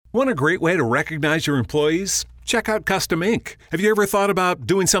Want a great way to recognize your employees? Check out Custom Ink. Have you ever thought about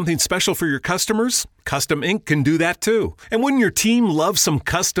doing something special for your customers? Custom Ink can do that too. And wouldn't your team love some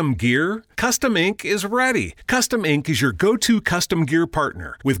custom gear? Custom Ink is ready. Custom Ink is your go-to custom gear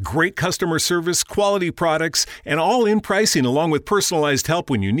partner with great customer service, quality products, and all-in pricing along with personalized help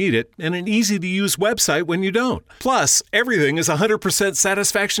when you need it and an easy-to-use website when you don't. Plus, everything is 100%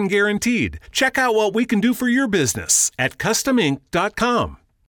 satisfaction guaranteed. Check out what we can do for your business at customink.com.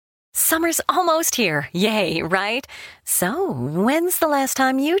 Summer's almost here. Yay, right? So, when's the last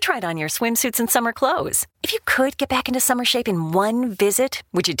time you tried on your swimsuits and summer clothes? If you could get back into summer shape in one visit,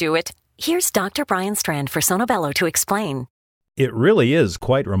 would you do it? Here's Dr. Brian Strand for Sonobello to explain. It really is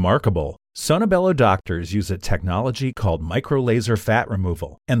quite remarkable. Sonobello doctors use a technology called microlaser fat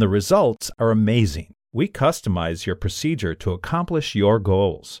removal, and the results are amazing. We customize your procedure to accomplish your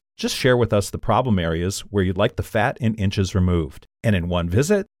goals. Just share with us the problem areas where you'd like the fat in inches removed. And in one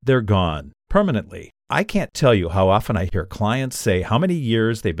visit, they're gone permanently. I can't tell you how often I hear clients say how many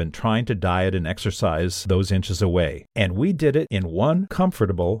years they've been trying to diet and exercise those inches away. And we did it in one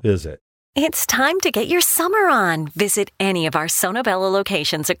comfortable visit. It's time to get your summer on. Visit any of our Sonobello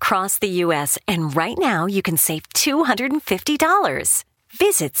locations across the U.S. and right now you can save $250.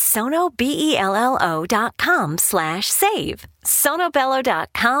 Visit sonobello.com/save.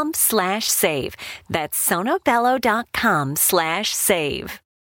 sonobello.com/save. That's sonobello.com/save.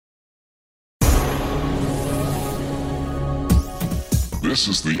 This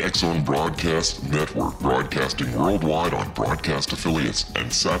is the X-Zone Broadcast Network, broadcasting worldwide on broadcast affiliates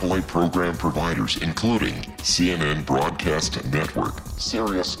and satellite program providers, including CNN Broadcast Network,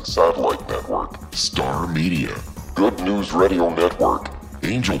 Sirius Satellite Network, Star Media, Good News Radio Network,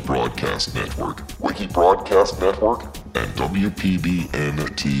 Angel Broadcast Network, Wiki Broadcast Network, and WPBN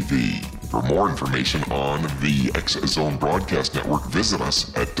TV. For more information on the X-Zone Broadcast Network, visit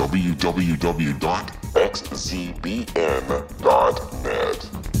us at www.xzbn.net.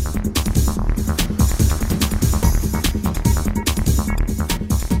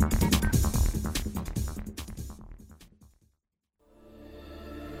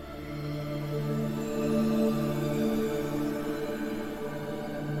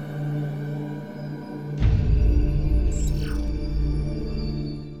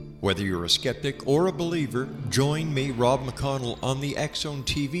 Whether you're a skeptic or a believer, join me, Rob McConnell, on the X-Zone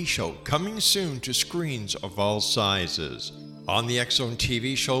TV show, coming soon to screens of all sizes. On the X-Zone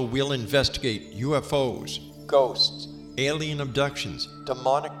TV show, we'll investigate UFOs, ghosts, alien abductions,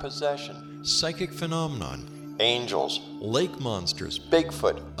 demonic possession, psychic phenomenon, angels, lake monsters,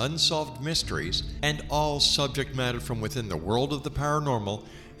 Bigfoot, unsolved mysteries, and all subject matter from within the world of the paranormal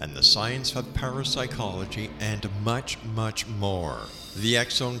and the science of parapsychology, and much, much more. The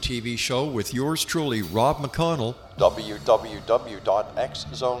X-Zone TV show with yours truly, Rob McConnell,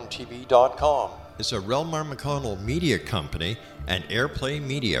 www.xzonetv.com, is a Relmar McConnell media company and Airplay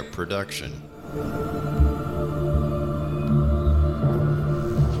Media production.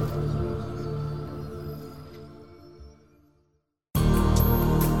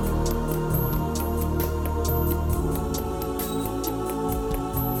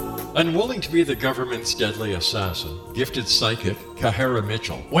 Unwilling to be the government's deadly assassin, gifted psychic Kahara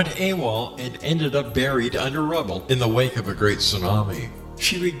Mitchell went AWOL and ended up buried under rubble in the wake of a great tsunami.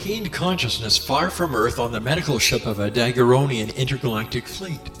 She regained consciousness far from Earth on the medical ship of a Daguerreonian intergalactic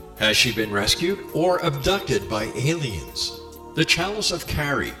fleet. Has she been rescued or abducted by aliens? The Chalice of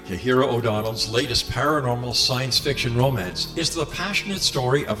Carrie, Kahira O'Donnell's latest paranormal science fiction romance, is the passionate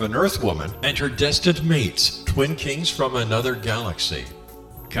story of an Earth woman and her destined mates, twin kings from another galaxy.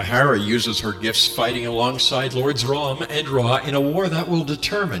 Kahara uses her gifts fighting alongside Lords Rom and Ra in a war that will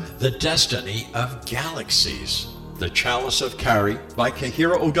determine the destiny of galaxies. The Chalice of Carrie by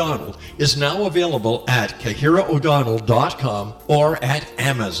Kahira O'Donnell is now available at KahiraO'Donnell.com or at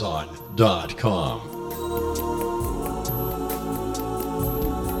Amazon.com.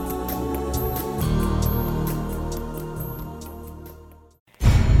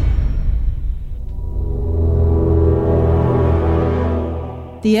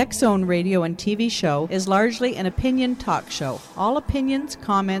 The X-Zone radio and TV show is largely an opinion talk show. All opinions,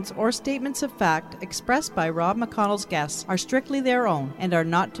 comments, or statements of fact expressed by Rob McConnell's guests are strictly their own and are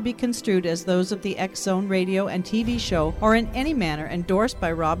not to be construed as those of the X-Zone radio and TV show or in any manner endorsed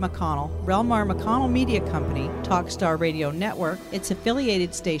by Rob McConnell, Relmar McConnell Media Company, Talkstar Radio Network, its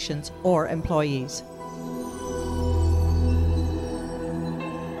affiliated stations, or employees.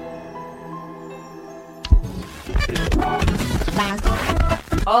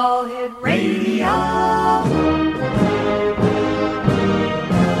 All Hit Radio.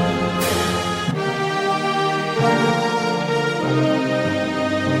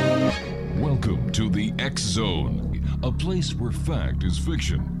 Zone, a place where fact is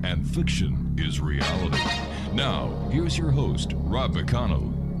fiction and fiction is reality. Now, here's your host, Rob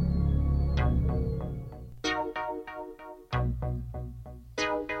McConnell.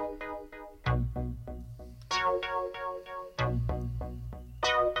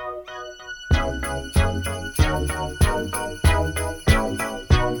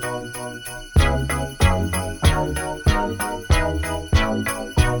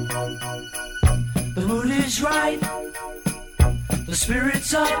 The mood is right, the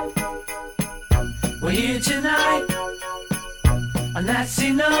spirit's up. We're here tonight, and that's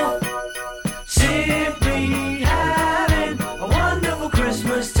enough. Simply having a wonderful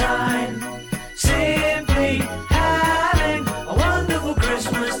Christmas time. Simply having a wonderful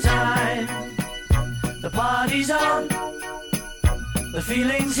Christmas time. The party's on, the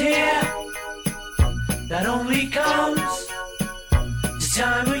feeling's here. That only comes this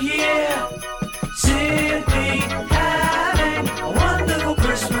time of year. Simply having a wonderful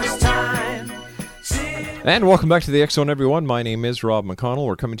Christmas time. And welcome back to the X Zone, everyone. My name is Rob McConnell.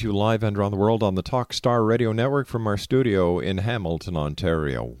 We're coming to you live and around the world on the Talk Star Radio Network from our studio in Hamilton,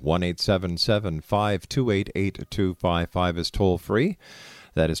 Ontario. 1-877-528-8255 is toll-free.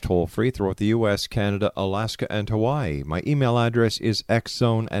 That is toll-free throughout the U.S., Canada, Alaska, and Hawaii. My email address is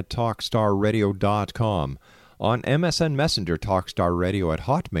xzone@talkstarradio.com. On MSN Messenger,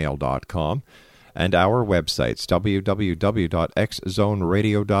 talkstarradio@hotmail.com. And our websites,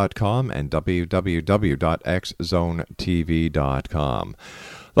 www.xzoneradio.com and www.xzonetv.com.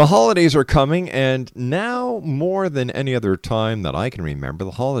 The holidays are coming, and now more than any other time that I can remember,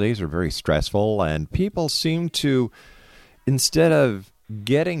 the holidays are very stressful, and people seem to, instead of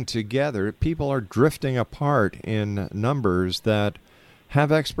getting together, people are drifting apart in numbers that have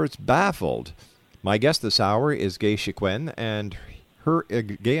experts baffled. My guest this hour is Gay Chiquen, and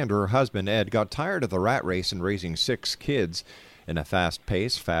Gay and her husband, Ed, got tired of the rat race and raising 6 kids in a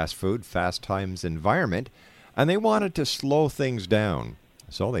fast-paced, fast food, fast times environment, and they wanted to slow things down.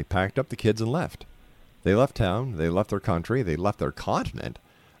 So they packed up the kids and left. They left town, they left their country, they left their continent.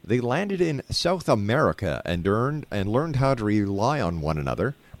 They landed in South America and learned how to rely on one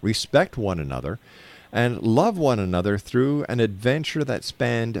another, respect one another, and love one another through an adventure that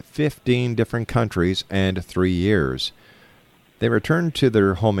spanned 15 different countries and 3 years. They returned to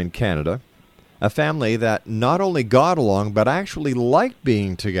their home in Canada, a family that not only got along, but actually liked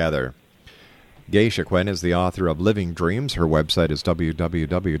being together. Gay Chiquen is the author of Living Dreams. Her website is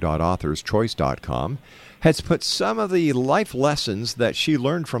www.authorschoice.com. Has put some of the life lessons that she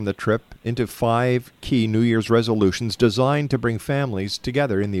learned from the trip into 5 key New Year's resolutions designed to bring families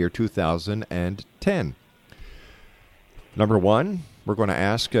together in the year 2010. Number 1, we're going to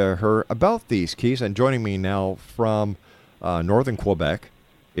ask her about these keys. And joining me now from northern Quebec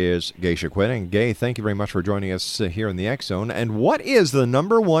is Gay Chiquen. And Gay, thank you very much for joining us here in the X Zone. And what is the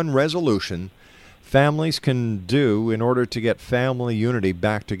number 1 resolution families can do in order to get family unity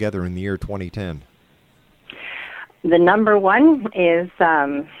back together in the year 2010? The number 1 is,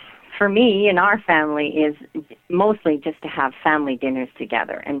 for me and our family, is mostly just to have family dinners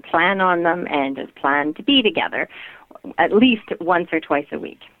together and plan on them and just plan to be together at least once or twice a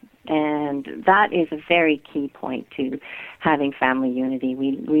week. And that is a very key point to having family unity.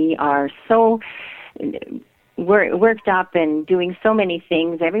 We are so worked up and doing so many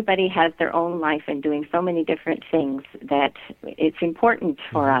things. Everybody has their own life and doing so many different things that it's important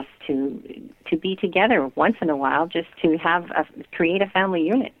for us to be together once in a while, just to create a family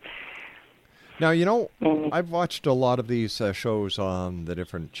unit. Now, I've watched a lot of these shows on the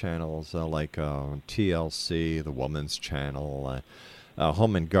different channels, like TLC, the Woman's Channel,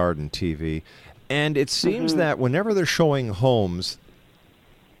 Home and Garden TV, and it seems that whenever they're showing homes,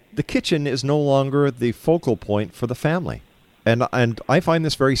 the kitchen is no longer the focal point for the family. And I find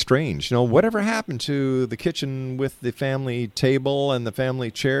this very strange. Whatever happened to the kitchen with the family table and the family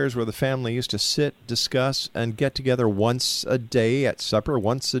chairs where the family used to sit, discuss, and get together once a day at supper,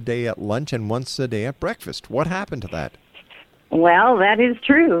 once a day at lunch, and once a day at breakfast? What happened to that? Well, that is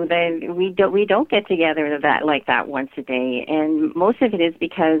true. We don't get together like that once a day, and most of it is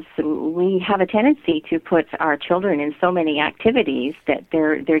because we have a tendency to put our children in so many activities that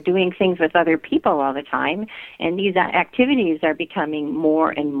they're doing things with other people all the time, and these activities are becoming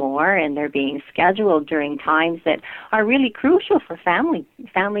more and more, and they're being scheduled during times that are really crucial for family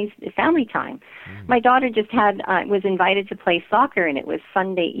time. My daughter just was invited to play soccer, and it was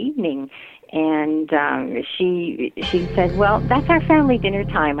Sunday evening. And she said, well, that's our family dinner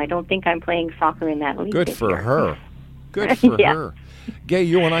time. I don't think I'm playing soccer in that league. Good for her. Good for her. Gay,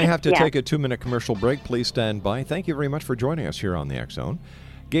 you and I have to take a 2-minute commercial break. Please stand by. Thank you very much for joining us here on the X Zone.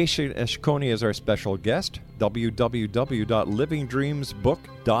 Geisha Eshkoni is our special guest.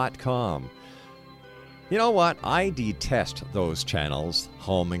 www.livingdreamsbook.com. You know what? I detest those channels,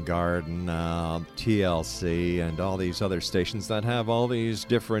 Home and Garden, TLC, and all these other stations that have all these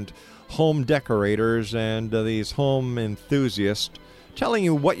different home decorators and these home enthusiasts telling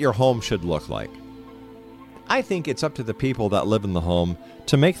you what your home should look like. I think it's up to the people that live in the home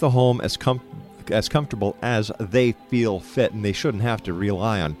to make the home as comfortable as they feel fit, and they shouldn't have to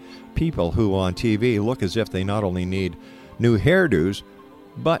rely on people who on TV look as if they not only need new hairdos,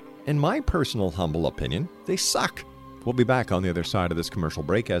 but in my personal humble opinion, they suck. We'll be back on the other side of this commercial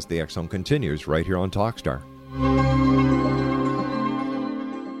break as the X Zone continues right here on Talkstar.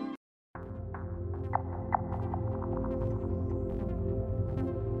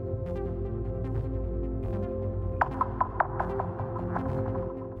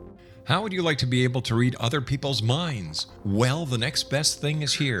 How would you like to be able to read other people's minds? Well, the next best thing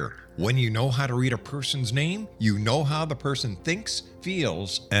is here. When you know how to read a person's name, you know how the person thinks,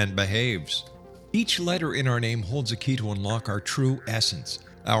 feels, and behaves. Each letter in our name holds a key to unlock our true essence.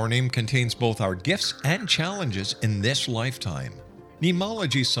 Our name contains both our gifts and challenges in this lifetime.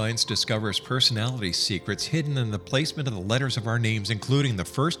 Mnemology science discovers personality secrets hidden in the placement of the letters of our names, including the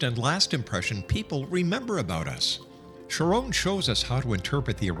first and last impression people remember about us. Sharon shows us how to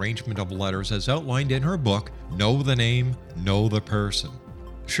interpret the arrangement of letters as outlined in her book, Know the Name, Know the Person.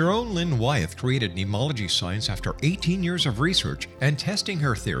 Sharon Lynn Wyeth created mnemology science after 18 years of research and testing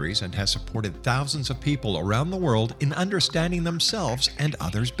her theories, and has supported thousands of people around the world in understanding themselves and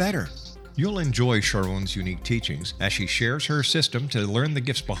others better. You'll enjoy Sharon's unique teachings as she shares her system to learn the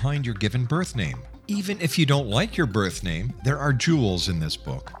gifts behind your given birth name. Even if you don't like your birth name, there are jewels in this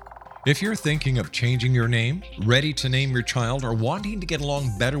book. If you're thinking of changing your name, ready to name your child, or wanting to get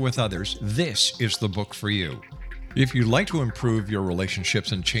along better with others, this is the book for you. If you'd like to improve your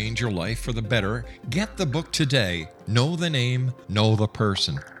relationships and change your life for the better, get the book today, Know the Name, Know the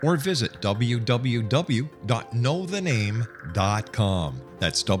Person, or visit www.knowthename.com.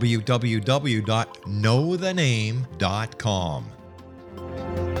 That's www.knowthename.com.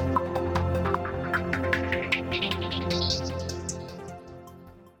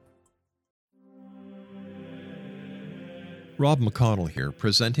 Rob McConnell here,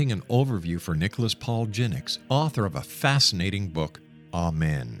 presenting an overview for Nicholas Paul Jennings, author of a fascinating book,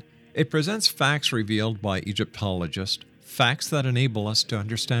 Amen. It presents facts revealed by Egyptologists, facts that enable us to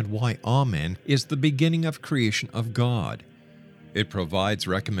understand why Amen is the beginning of creation of God. It provides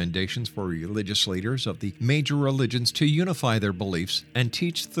recommendations for religious leaders of the major religions to unify their beliefs and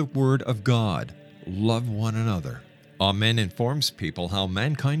teach the Word of God. Love one another. Amen informs people how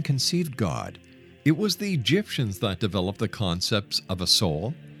mankind conceived God. It was the Egyptians that developed the concepts of a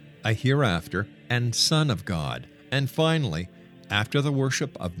soul, a hereafter, and Son of God. And finally, after the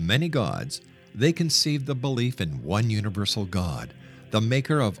worship of many gods, they conceived the belief in one universal God, the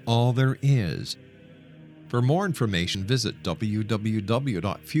maker of all there is. For more information, visit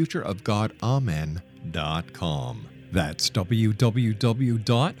www.futureofgodamen.com. That's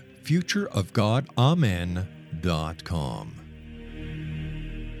www.futureofgodamen.com.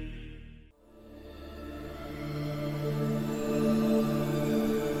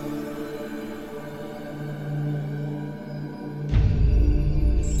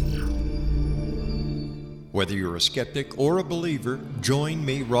 Whether you're a skeptic or a believer, join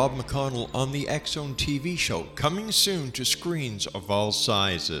me, Rob McConnell, on the X Zone TV show, coming soon to screens of all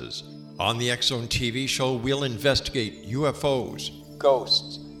sizes. On the X Zone TV show, we'll investigate UFOs,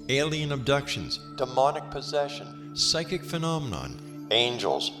 ghosts, alien abductions, demonic possession, psychic phenomenon,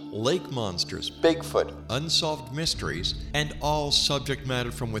 angels, lake monsters, Bigfoot, unsolved mysteries, and all subject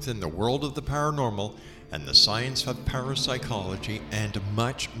matter from within the world of the paranormal and the science of parapsychology, and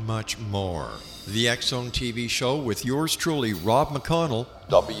much, much more. The X Zone TV show with yours truly, Rob McConnell,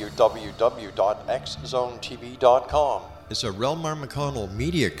 www.xzonetv.com, is a Relmar McConnell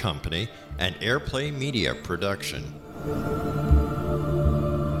media company and Airplay Media production.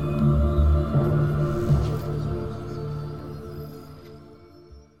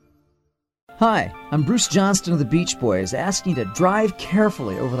 Hi, I'm Bruce Johnston of the Beach Boys, asking you to drive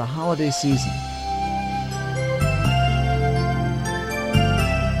carefully over the holiday season.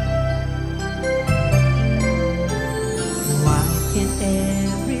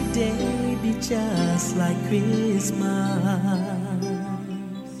 Just like Christmas.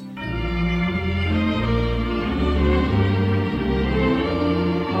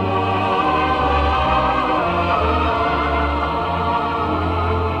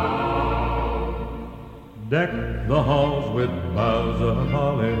 Deck the halls with boughs of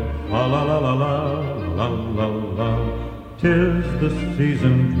holly, la la la la la la la la. 'tis the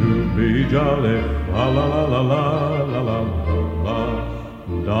season to be jolly. La la la la la la la la.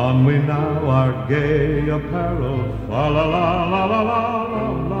 Don we now our gay apparel. La la la la la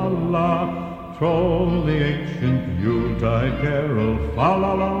la la la. Troll the ancient Yuletide carol. La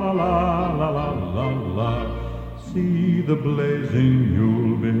la la la la la la la. See the blazing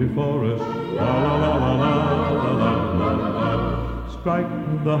Yule before us. La la la la la la la la. Strike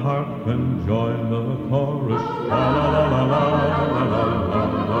the harp and join the chorus. La la la la la la la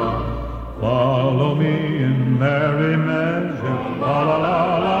la. Follow me in merry measure. La la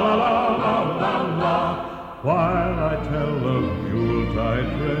la la la la la la. While I tell of Yuletide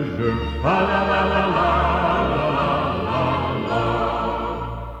treasure. La la la la la la la la.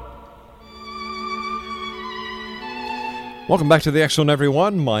 Welcome back to the X Zone,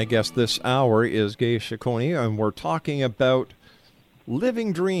 everyone. My guest this hour is Gay Ciccone, and we're talking about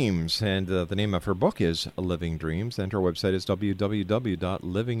Living Dreams, and the name of her book is Living Dreams, and her website is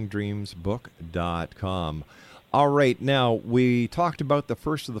www.livingdreamsbook.com. All right, now, we talked about the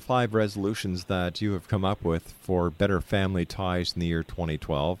first of the 5 resolutions that you have come up with for better family ties in the year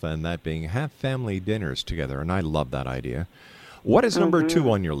 2012, and that being have family dinners together, and I love that idea. What is number 2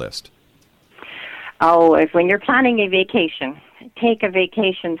 on your list? Oh, if when you're planning a vacation, take a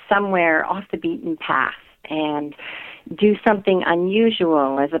vacation somewhere off the beaten path and do something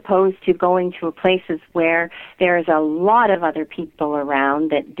unusual as opposed to going to places where there's a lot of other people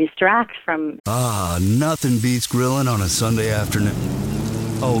around that distract from... Nothing beats grilling on a Sunday afternoon.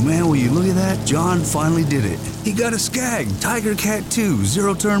 Oh man, will you look at that? John finally did it. He got a Skag Tiger Cat 2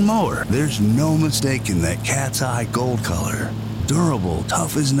 zero-turn mower. There's no mistaking that cat's eye gold color. Durable,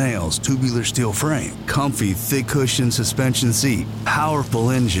 tough as nails, tubular steel frame, comfy, thick cushion suspension seat,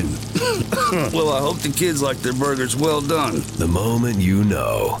 powerful engine. Well, I hope the kids like their burgers well done. The moment you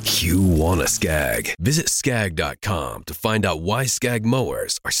know you want a Skag. Visit skag.com to find out why Skag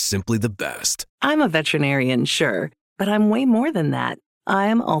mowers are simply the best. I'm a veterinarian, sure, but I'm way more than that.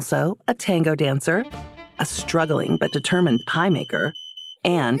 I'm also a tango dancer, a struggling but determined pie maker,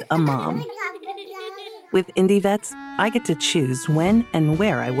 and a mom. With IndieVets, I get to choose when and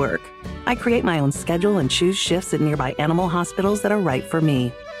where I work. I create my own schedule and choose shifts at nearby animal hospitals that are right for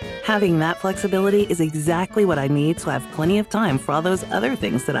me. Having that flexibility is exactly what I need to have plenty of time for all those other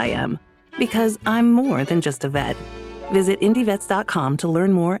things that I am. Because I'm more than just a vet. Visit IndieVets.com to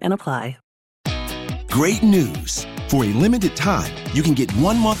learn more and apply. Great news! For a limited time, you can get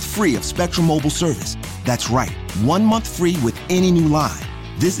 1 month free of Spectrum Mobile service. That's right, 1 month free with any new line.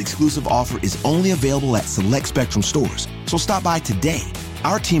 This exclusive offer is only available at select Spectrum stores, so stop by today.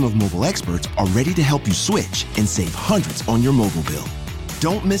 Our team of mobile experts are ready to help you switch and save hundreds on your mobile bill.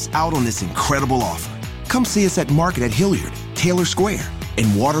 Don't miss out on this incredible offer. Come see us at Market at Hilliard, Taylor Square,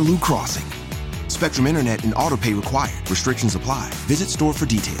 and Waterloo Crossing. Spectrum Internet and autopay required. Restrictions apply. Visit store for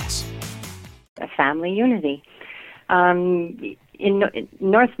details. A family unity. In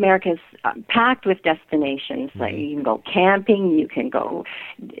North America is packed with destinations. Like you can go camping, you can go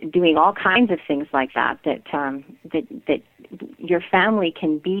doing all kinds of things like that your family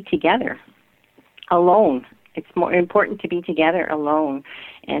can be together. Alone, it's more important to be together alone,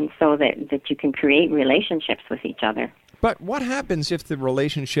 and so that you can create relationships with each other. But what happens if the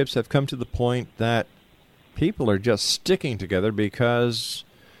relationships have come to the point that people are just sticking together because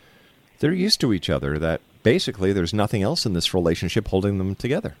they're used to each other, that basically there's nothing else in this relationship holding them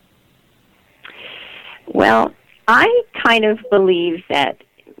together? Well, I kind of believe that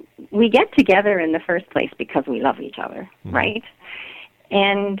we get together in the first place because we love each other, right?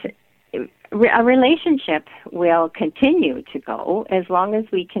 And a relationship will continue to go as long as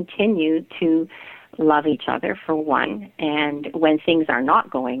we continue to love each other, for one, and when things are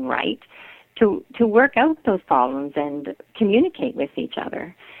not going right, to work out those problems and communicate with each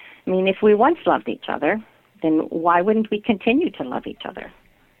other. I mean, if we once loved each other, then why wouldn't we continue to love each other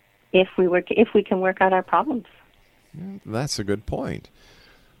if we can work out our problems? That's a good point.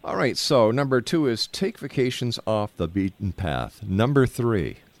 All right, so number 2 is take vacations off the beaten path. Number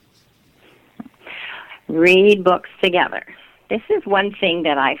 3. Read books together. This is one thing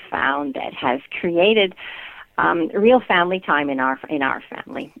that I found that has created real family time in our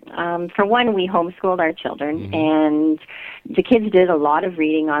family. For one, we homeschooled our children, and the kids did a lot of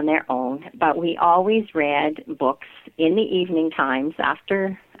reading on their own, but we always read books in the evening times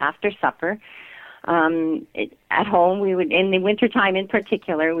after supper. At home, we would, in the wintertime in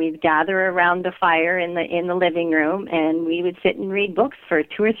particular, we'd gather around the fire in the living room, and we would sit and read books for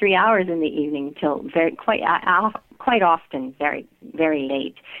 2 or 3 hours in the evening till quite often very, very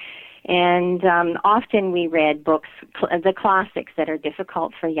late. And often we read books, the classics that are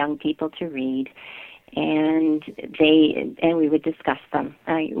difficult for young people to read. and we would discuss them.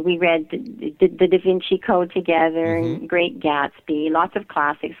 We read the Da Vinci Code together, and Great Gatsby, lots of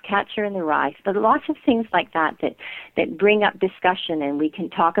classics, Catcher in the Rye, but lots of things like that bring up discussion, and we can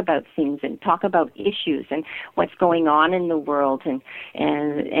talk about things and talk about issues and what's going on in the world,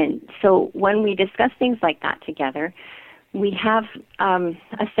 and so when we discuss things like that together, we have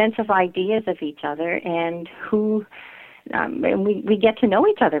a sense of ideas of each other, and and we get to know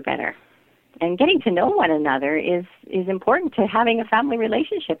each other better. And getting to know one another is important to having a family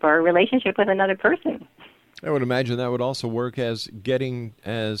relationship or a relationship with another person. I would imagine that would also work as getting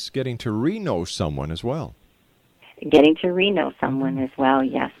to re-know someone as well. Getting to re-know someone as well,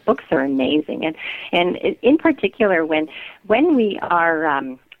 yes. Books are amazing, and in particular when we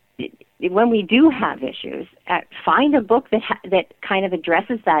are when we do have issues, find a book that kind of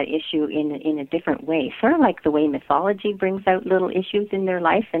addresses that issue in a different way, sort of like the way mythology brings out little issues in their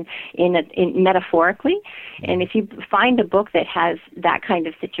life and in metaphorically. And if you find a book that has that kind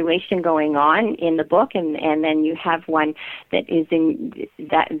of situation going on in the book, and then you have one that is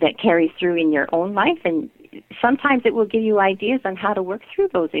that carries through in your own life, and sometimes it will give you ideas on how to work through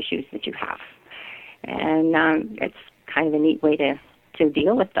those issues that you have. And it's kind of a neat way to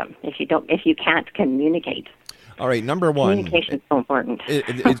deal with them if you can't communicate. All right, number one. Communication is so important.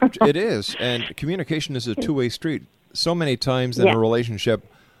 It is, and communication is a two-way street. So many times in a relationship,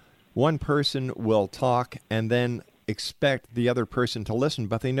 one person will talk and then expect the other person to listen,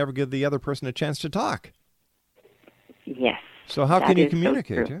 but they never give the other person a chance to talk. Yes. So how can you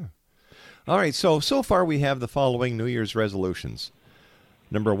communicate? So all right, so far we have the following New Year's resolutions.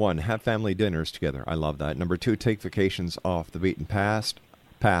 Number one, have family dinners together. I love that. Number two, take vacations off the beaten path.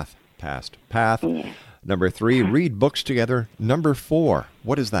 Yeah. Number three, read books together. Number four,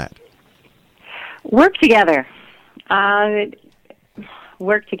 what is that? Work together.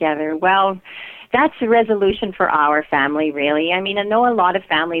 Work together. Well, that's a resolution for our family, really. I mean, I know a lot of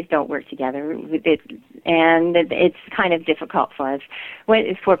families don't work together, and it's kind of difficult for us,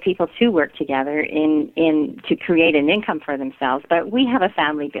 for people to work together to create an income for themselves. But we have a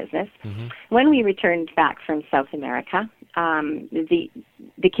family business. Mm-hmm. When we returned back from South America, the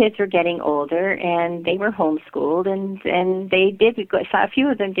kids were getting older, and they were homeschooled, and they did. A few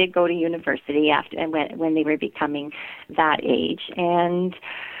of them did go to university when they were becoming that age,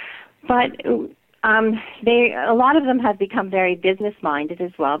 but a lot of them have become very business-minded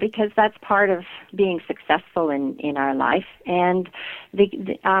as well, because that's part of being successful in our life. And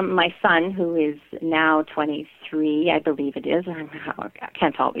my son, who is now 23, I believe it is, I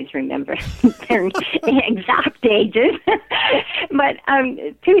can't always remember their exact ages, but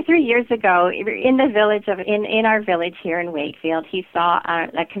 2-3 years ago, in the village in our village here in Wakefield, he saw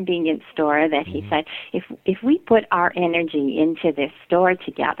a convenience store that he said, if we put our energy into this store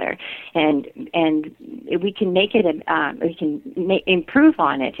together, and we can make it improve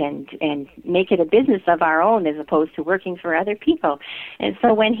on it and make it a business of our own, as opposed to working for other people. And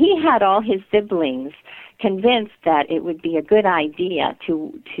so when he had all his siblings convinced that it would be a good idea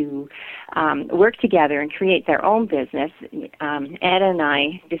to work together and create their own business, Ed and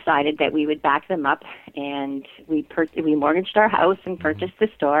I decided that we would back them up, and we mortgaged our house and purchased the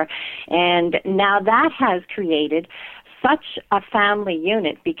store. And now that has created such a family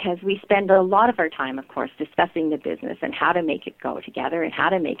unit, because we spend a lot of our time, of course, discussing the business and how to make it go together and how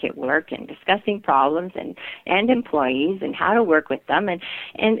to make it work, and discussing problems and employees and how to work with them. And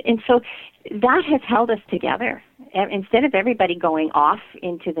so that has held us together. Instead of everybody going off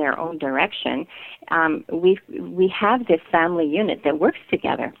into their own direction, we have this family unit that works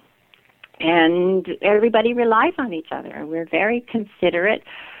together. And everybody relies on each other. And we're very considerate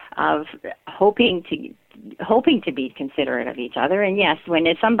of hoping to be considerate of each other. And yes, when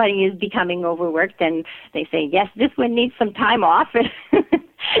somebody is becoming overworked, then they say, yes, this one needs some time off,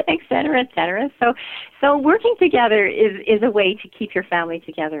 et cetera, et cetera. So working together is a way to keep your family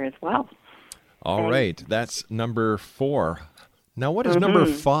together as well. All right, that's number 4. Now, what is number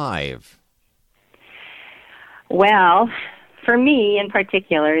 5? Well, for me in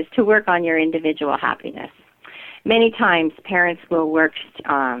particular, is to work on your individual happiness. Many times parents will work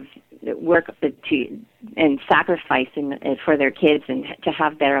to and sacrifice for their kids and to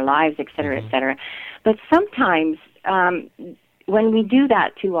have better lives, et cetera, et cetera. But sometimes when we do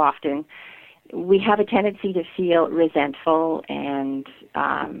that too often, we have a tendency to feel resentful and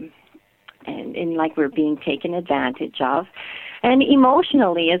like we're being taken advantage of, and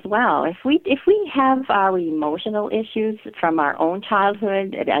emotionally as well. If we have our emotional issues from our own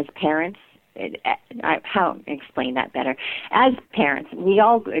childhood as parents, how explain that better? As parents, we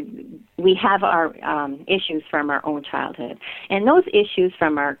have our issues from our own childhood, and those issues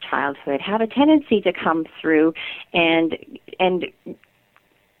from our childhood have a tendency to come through and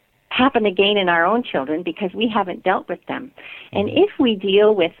happen again in our own children because we haven't dealt with them. And if we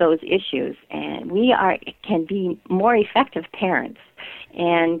deal with those issues, and can be more effective parents.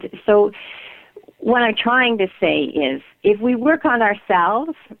 And so what I'm trying to say is, if we work on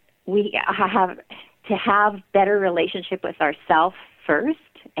ourselves, we have to have better relationship with ourselves first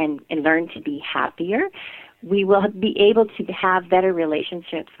and learn to be happier. We will be able to have better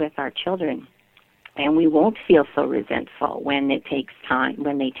relationships with our children. And we won't feel so resentful when it takes time,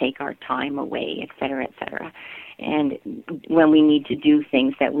 when they take our time away, et cetera, and when we need to do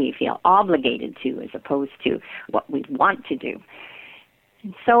things that we feel obligated to as opposed to what we want to do.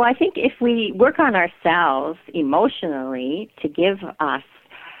 So I think if we work on ourselves emotionally to give us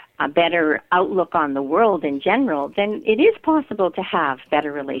a better outlook on the world in general, then it is possible to have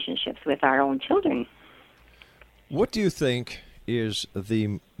better relationships with our own children. What do you think is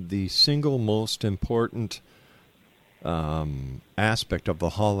the single most important aspect of the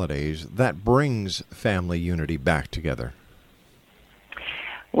holidays that brings family unity back together?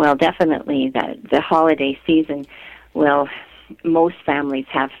 Well, definitely the holiday season. Well, most families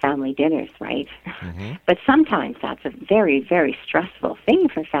have family dinners, right? Mm-hmm. But sometimes that's a very, very stressful thing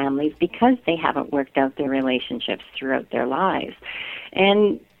for families because they haven't worked out their relationships throughout their lives.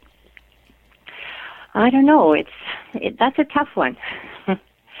 And I don't know. That's a tough one.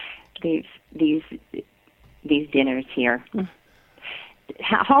 These dinners here.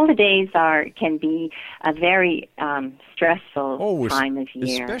 Holidays can be a very stressful time of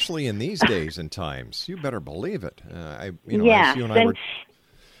year, especially in these days and times. You better believe it. As you and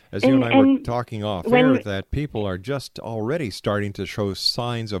I were talking off air, that people are just already starting to show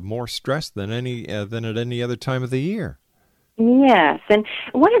signs of more stress than at any other time of the year. Yes, and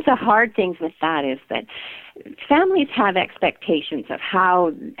one of the hard things with that is that families have expectations of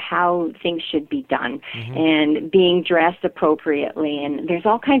how things should be done, mm-hmm. and being dressed appropriately, and there's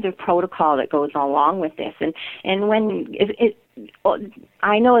all kinds of protocol that goes along with this. And when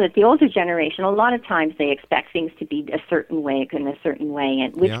I know that the older generation, a lot of times they expect things to be a certain way,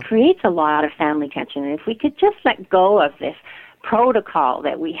 and which creates a lot of family tension. And if we could just let go of this protocol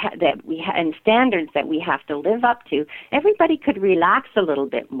that we and standards that we have to live up to, everybody could relax a little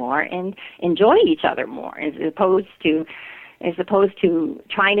bit more and enjoy each other more, as opposed to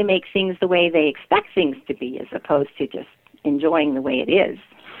trying to make things the way they expect things to be, as opposed to just enjoying the way it is.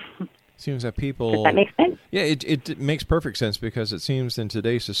 Seems that people... Does that make sense? Yeah, it makes perfect sense, because it seems in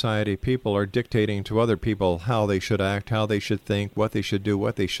today's society people are dictating to other people how they should act, how they should think, what they should do,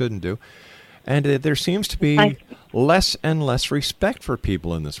 what they shouldn't do. And there seems to be less and less respect for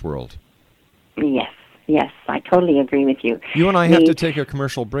people in this world. Yes, I totally agree with you. You and I have to take a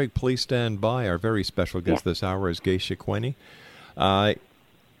commercial break. Please stand by. Our very special guest this hour is Geisha Quenny.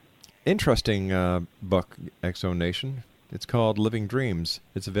 Interesting book, X-Zone Nation. It's called Living Dreams.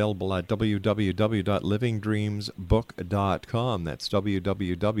 It's available at www.livingdreamsbook.com. That's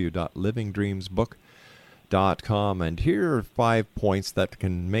www.livingdreamsbook.com. And here are 5 points that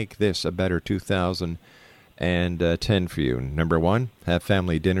can make this a better 2010 for you. Number 1, have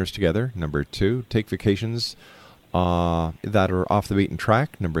family dinners together. Number 2, take vacations that are off the beaten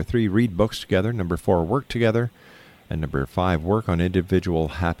track. Number 3, read books together. Number 4, work together. And number 5, work on individual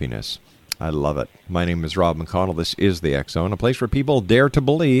happiness. I love it. My name is Rob McConnell. This is the X-Zone, a place where people dare to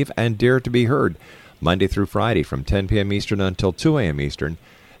believe and dare to be heard. Monday through Friday from 10 p.m. Eastern until 2 a.m. Eastern.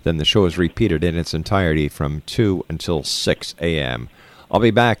 Then the show is repeated in its entirety from 2 until 6 a.m. I'll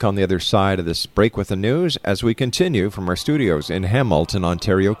be back on the other side of this break with the news as we continue from our studios in Hamilton,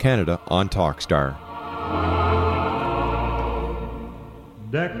 Ontario, Canada on Talkstar.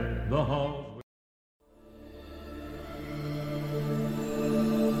 Deck the halls.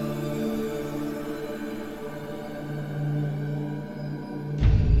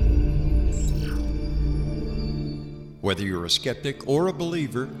 Whether you're a skeptic or a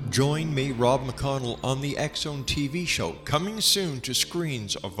believer, join me, Rob McConnell, on the X-Zone TV show, coming soon to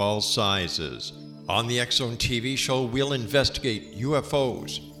screens of all sizes. On the X-Zone TV show, we'll investigate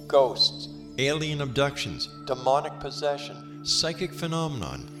UFOs, ghosts, alien abductions, demonic possession, psychic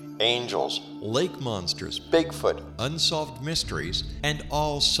phenomenon, angels, lake monsters, Bigfoot, unsolved mysteries, and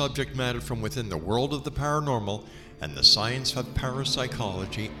all subject matter from within the world of the paranormal and the science of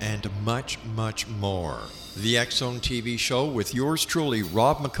parapsychology, and much, much more. The X-Zone TV show with yours truly,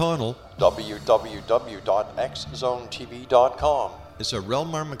 Rob McConnell, www.xzonetv.com, is a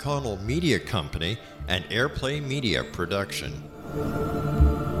Relmar McConnell media company and Airplay Media production.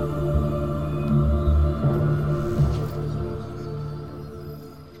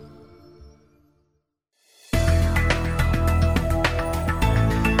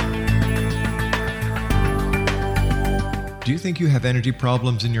 think you have energy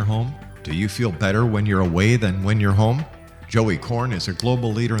problems in your home? Do you feel better when you're away than when you're home? Joey Korn is a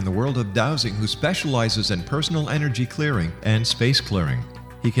global leader in the world of dowsing who specializes in personal energy clearing and space clearing.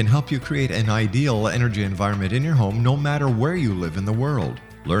 He can help you create an ideal energy environment in your home no matter where you live in the world.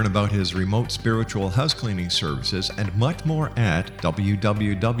 Learn about his remote spiritual house cleaning services and much more at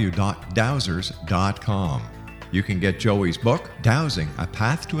www.dowsers.com. You can get Joey's book, Dowsing, A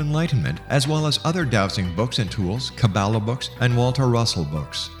Path to Enlightenment, as well as other dowsing books and tools, Kabbalah books, and Walter Russell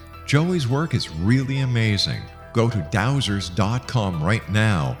books. Joey's work is really amazing. Go to dowsers.com right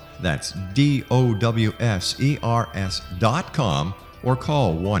now. That's DOWSERS.com or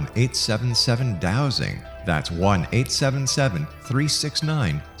call 1-877-DOWSING. That's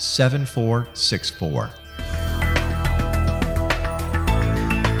 1-877-369-7464.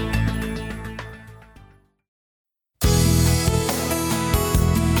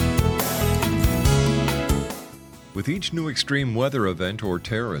 With each new extreme weather event or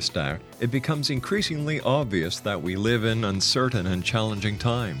terrorist act, it becomes increasingly obvious that we live in uncertain and challenging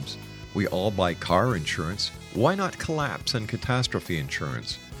times. We all buy car insurance. Why not collapse and catastrophe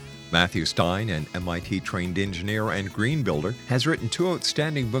insurance? Matthew Stein, an MIT-trained engineer and green builder, has written 2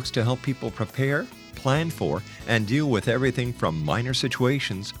 outstanding books to help people prepare, plan for, and deal with everything from minor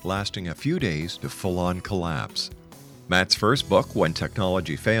situations lasting a few days to full-on collapse. Matt's first book, When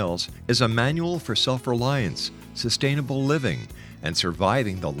Technology Fails, is a manual for self-reliance, sustainable living, and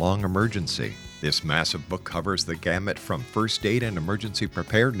surviving the long emergency. This massive book covers the gamut from first aid and emergency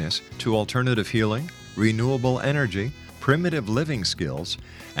preparedness to alternative healing, renewable energy, primitive living skills,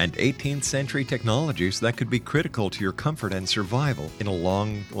 and 18th century technologies that could be critical to your comfort and survival in a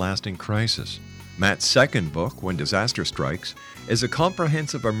long-lasting crisis. Matt's second book, When Disaster Strikes, is a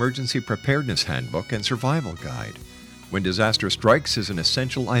comprehensive emergency preparedness handbook and survival guide. When Disaster Strikes is an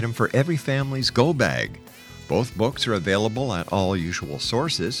essential item for every family's go bag. Both books are available at all usual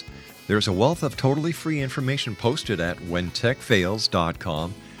sources. There's a wealth of totally free information posted at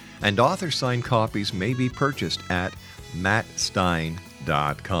whentechfails.com, and author-signed copies may be purchased at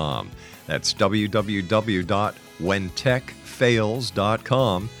mattstein.com. That's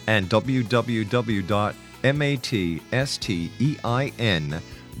www.whentechfails.com and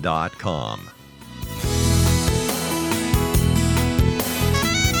www.mattstein.com.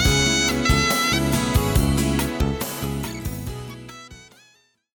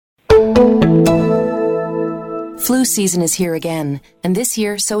 Flu season is here again, and this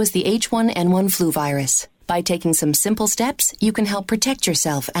year so is the H1N1 flu virus. By taking some simple steps, you can help protect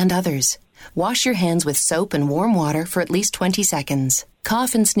yourself and others. Wash your hands with soap and warm water for at least 20 seconds.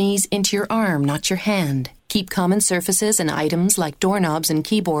 Cough and sneeze into your arm, not your hand. Keep common surfaces and items like doorknobs and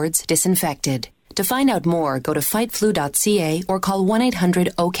keyboards disinfected. To find out more, go to fightflu.ca or call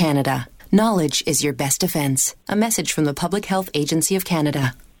 1-800-O-CANADA. Knowledge is your best defense. A message from the Public Health Agency of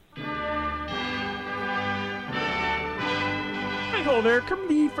Canada. Hello there, Kermit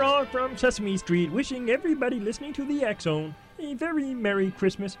the Frog from Sesame Street, wishing everybody listening to the X-Zone a very Merry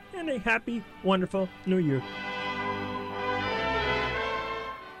Christmas and a happy, wonderful New Year.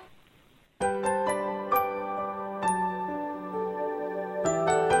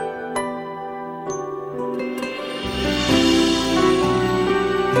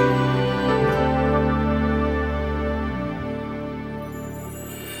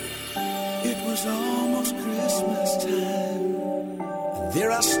 It was almost Christmas time. There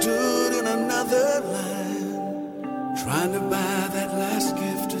I stood in another line, trying to buy that last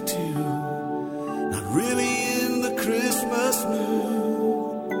gift or two. Not really in the Christmas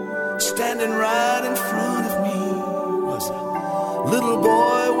mood. Standing right in front of me was a little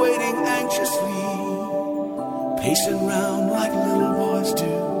boy waiting anxiously, pacing round like little boys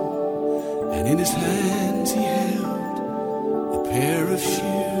do. And in his hands he held a pair of shoes.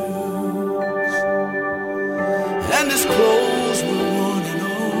 And his clothes were worn and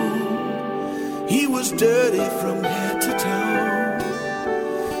old. He was dirty from head to toe.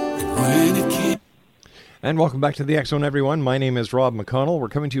 And when it came... And welcome back to the X-Zone, everyone. My name is Rob McConnell. We're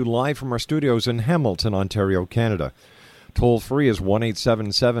coming to you live from our studios in Hamilton, Ontario, Canada. Toll-free is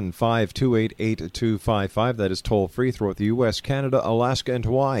 1-877-528-8255. That is toll-free throughout the U.S., Canada, Alaska, and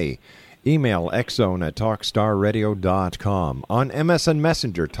Hawaii. Email xzone@talkstarradio.com. On MSN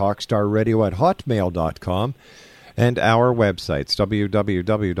Messenger, talkstarradio@hotmail.com. And our websites,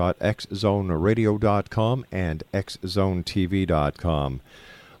 www.xzoneradio.com and xzonetv.com.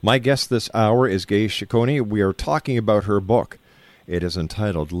 My guest this hour is Gay Ciccone. We are talking about her book. It is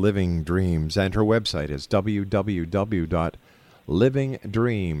entitled Living Dreams, and her website is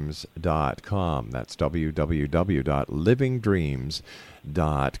www.livingdreams.com. That's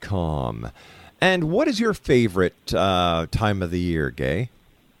www.livingdreams.com. And what is your favorite time of the year, Gay?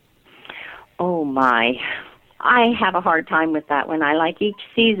 Oh, my. I have a hard time with that one. I like each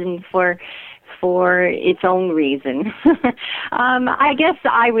season for its own reason. I guess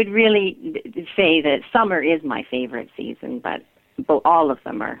I would really say that summer is my favorite season, but all of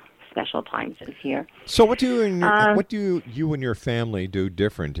them are special times this year. So what do you and your family do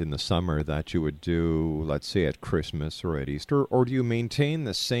different in the summer that you would do, let's say, at Christmas or at Easter? Or do you maintain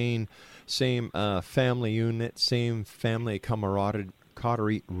the same family unit, same family camaraderie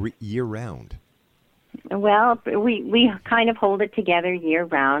year-round? Well, we kind of hold it together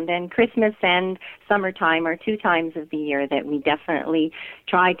year-round, and Christmas and summertime are 2 times of the year that we definitely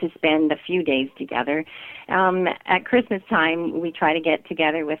try to spend a few days together. At Christmas time, we try to get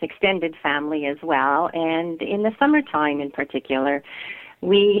together with extended family as well, and in the summertime in particular,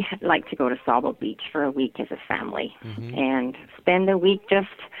 we like to go to Sauble Beach for a week as a family and spend a week just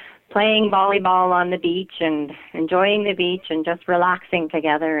playing volleyball on the beach and enjoying the beach and just relaxing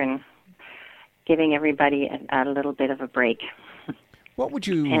together and giving everybody a little bit of a break. What would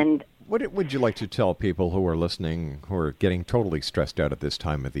you like to tell people who are listening who are getting totally stressed out at this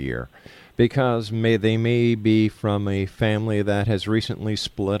time of the year? Because they may be from a family that has recently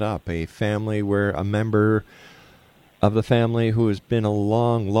split up, a family where a member of the family who has been a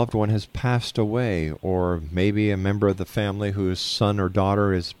long loved one has passed away, or maybe a member of the family whose son or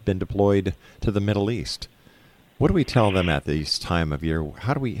daughter has been deployed to the Middle East. What do we tell them at this time of year?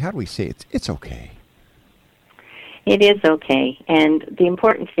 How do we say it's okay? It is okay, and the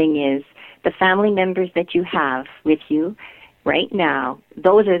important thing is the family members that you have with you right now,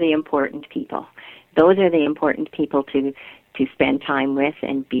 those are the important people. Those are the important people to spend time with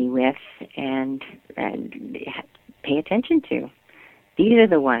and be with and pay attention to. These are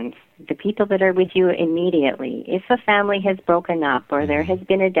the ones, the people that are with you immediately. If a family has broken up or there has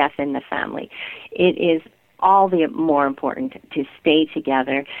been a death in the family, it is all the more important to stay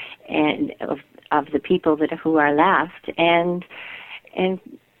together and of the people who are left, and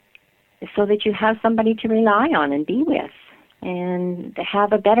so that you have somebody to rely on and be with, and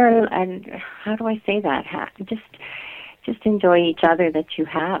have a better, and how do I say that? Just enjoy each other that you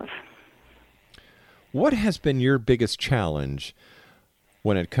have. What has been your biggest challenge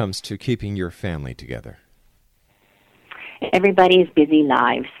when it comes to keeping your family together? Everybody's busy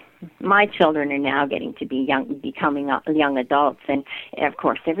lives. My children are now getting to be becoming young adults, and of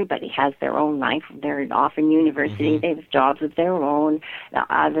course everybody has their own life. They're off in university, they have jobs of their own,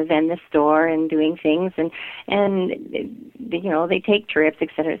 other than the store and doing things, and they take trips, et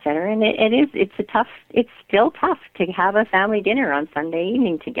cetera, and it's still tough to have a family dinner on Sunday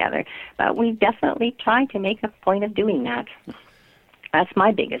evening together, but we definitely try to make a point of doing that. That's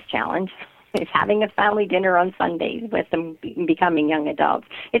my biggest challenge. Is having a family dinner on Sundays with them becoming young adults.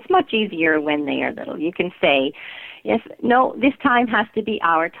 It's much easier when they are little. You can say, yes, no, this time has to be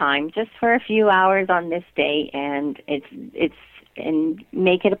our time, just for a few hours on this day, and and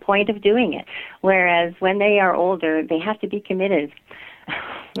make it a point of doing it. Whereas when they are older, they have to be committed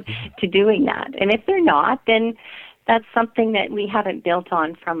to doing that. And if they're not, then that's something that we haven't built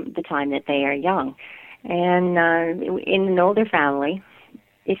on from the time that they are young. And in an older family,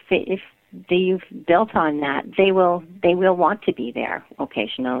 if you've built on that, they will want to be there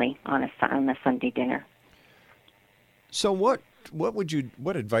occasionally on a Sunday dinner. So what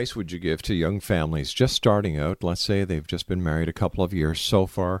advice would you give to young families just starting out? Let's say they've just been married a couple of years so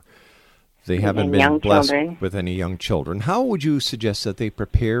far. They haven't been blessed with any young children. How would you suggest that they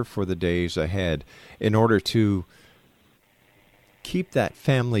prepare for the days ahead in order to keep that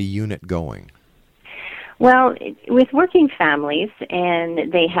family unit going? Well, with working families,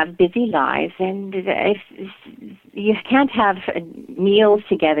 and they have busy lives, and if you can't have meals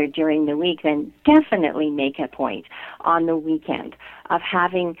together during the week, then definitely make a point on the weekend of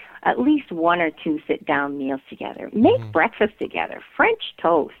having at least 1 or 2 sit-down meals together. Make breakfast together, French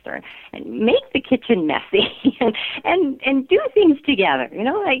toast, and make the kitchen messy, and do things together.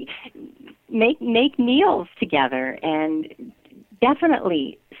 Like make meals together, and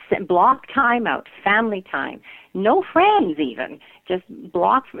definitely block time out, family time. No friends even. Just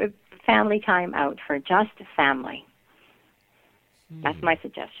block family time out for just family. That's my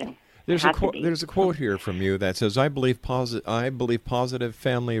suggestion. There's a quote here from you that says, I believe positive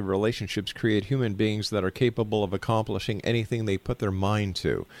family relationships create human beings that are capable of accomplishing anything they put their mind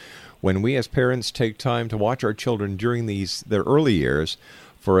to. When we as parents take time to watch our children during their early years,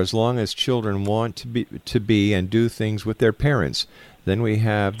 for as long as children want to be and do things with their parents, then we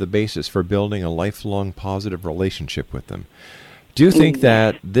have the basis for building a lifelong positive relationship with them. Do you think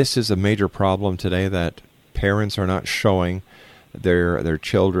that this is a major problem today, that parents are not showing their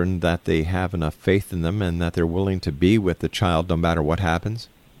children, that they have enough faith in them and that they're willing to be with the child no matter what happens?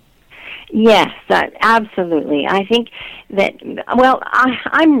 Yes, absolutely. I think that, well,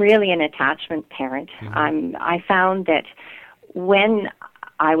 I'm really an attachment parent. I found that when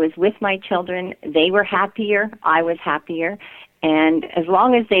I was with my children, they were happier, I was happier, and as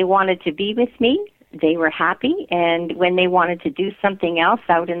long as they wanted to be with me, they were happy. And when they wanted to do something else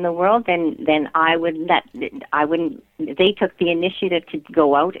out in the world, then they took the initiative to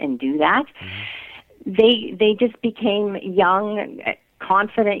go out and do that. They just became young,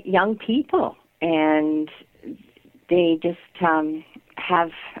 confident young people, and they just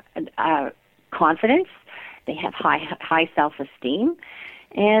have confidence. They have high self-esteem,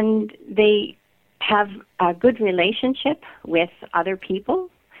 and they have a good relationship with other people,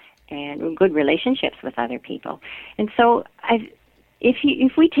 and good relationships with other people. And so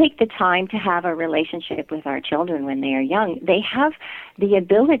if we take the time to have a relationship with our children when they are young, they have the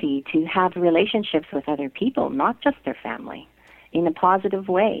ability to have relationships with other people, not just their family, in a positive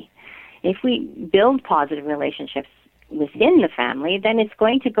way. If we build positive relationships within the family, then it's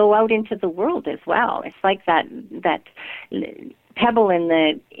going to go out into the world as well. It's like that pebble in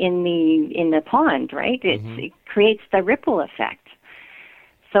the pond, right? It creates the ripple effect.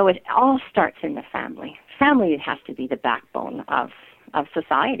 So it all starts in the family. Family has to be the backbone of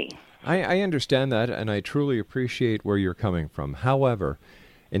society. I understand that, and I truly appreciate where you're coming from. However,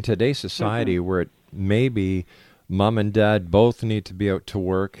 in today's society where it may be mom and dad both need to be out to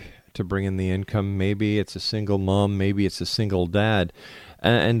work to bring in the income, maybe it's a single mom, maybe it's a single dad,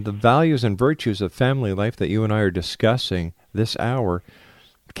 and the values and virtues of family life that you and I are discussing this hour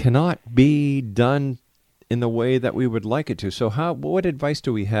cannot be done in the way that we would like it to. So what advice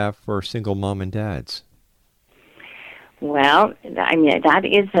do we have for single mom and dads? Well, I mean, that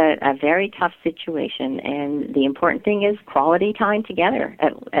is a very tough situation, and the important thing is quality time together,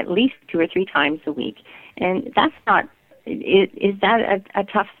 at least 2 or 3 times a week. And that's not, is that a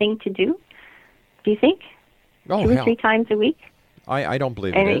tough thing to do? Do you think? 2 or 3 times a week? I don't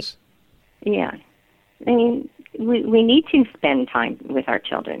believe it is. Yeah. I mean, we need to spend time with our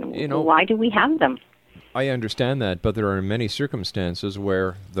children. Why do we have them? I understand that, but there are many circumstances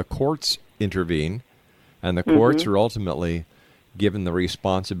where the courts intervene, and the courts are ultimately given the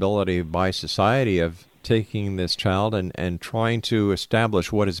responsibility by society of taking this child and trying to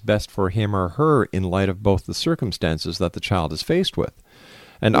establish what is best for him or her in light of both the circumstances that the child is faced with.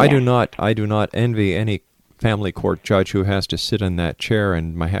 And I do not envy any family court judge who has to sit in that chair,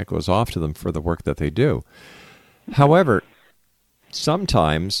 and my hat goes off to them for the work that they do. However,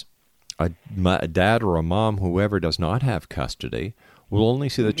 sometimes a dad or a mom, whoever does not have custody, will only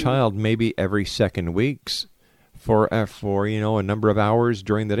see the child maybe every second weeks for a number of hours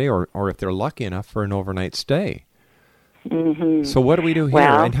during the day, or if they're lucky enough, for an overnight stay. So what do we do here?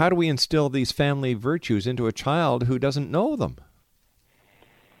 And how do we instill these family virtues into a child who doesn't know them?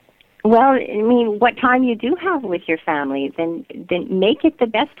 Well, I mean, what time you do have with your family, then make it the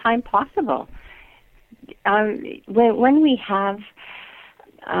best time possible. When we have...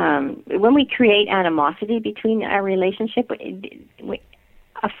 when we create animosity between our relationship,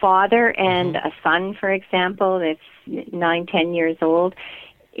 a father and a son, for example, that's 9, 10 years old,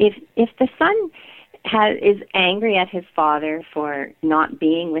 if the son is angry at his father for not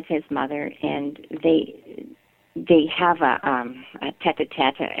being with his mother, and they have a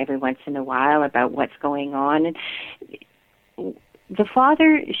tete-a-tete every once in a while about what's going on, the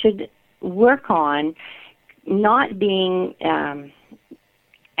father should work on not being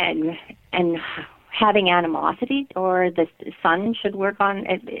and having animosity, or the son should work on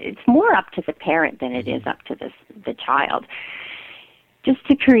it. It's more up to the parent than it is up to the child, just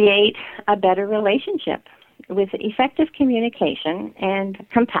to create a better relationship with effective communication and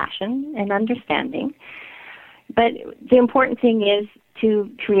compassion and understanding. But the important thing is to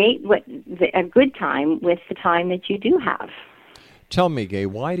create a good time with the time that you do have. Tell me, Gay,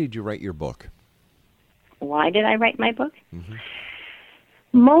 why did you write your book? Why did I write my book?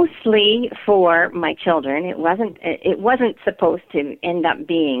 Mostly for my children. It wasn't supposed to end up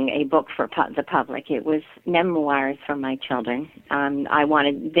being a book for the public. It was memoirs for my children.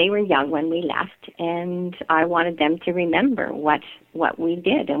 They were young when we left, and I wanted them to remember what we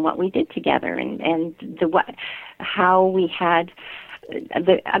did and what we did together, and how we had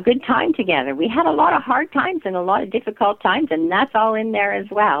a good time together. We had a lot of hard times and a lot of difficult times, and that's all in there as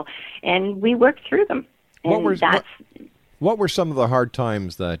well. And we worked through them. What were some of the hard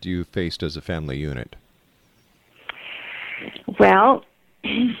times that you faced as a family unit? Well,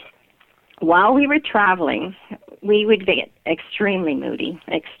 while we were traveling, we would get extremely moody,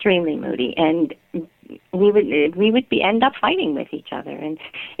 and we would end up fighting with each other, and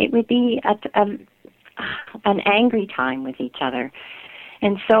it would be an angry time with each other.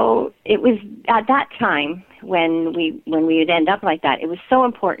 And so it was at that time when we would end up like that, it was so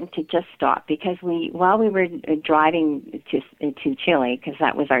important to just stop, because while we were driving to Chile, because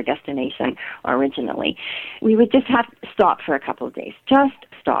that was our destination originally, we would just have to stop for a couple of days. Just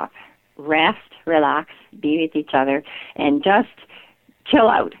stop, rest, relax, be with each other, and just chill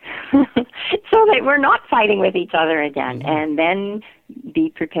out so that we're not fighting with each other again, and then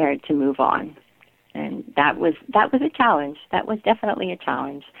be prepared to move on. And that was a challenge. That was definitely a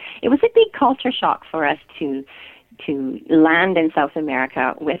challenge. It was a big culture shock for us to land in South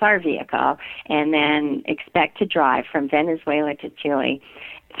America with our vehicle and then expect to drive from Venezuela to Chile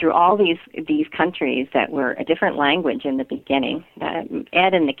through all these countries that were a different language in the beginning.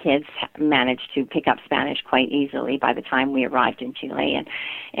 Ed and the kids managed to pick up Spanish quite easily by the time we arrived in Chile,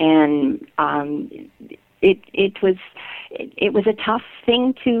 and it was a tough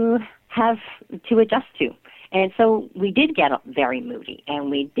thing to have to adjust to. And so we did get very moody, and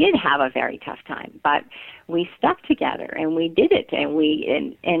we did have a very tough time, but we stuck together and we did it,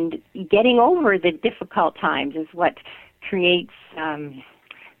 and getting over the difficult times is what creates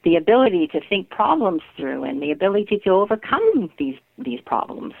the ability to think problems through and the ability to overcome these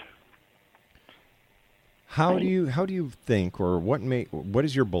problems. How do you think, or what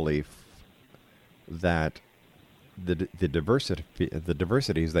is your belief that the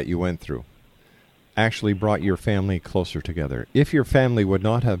diversities that you went through actually brought your family closer together? If your family would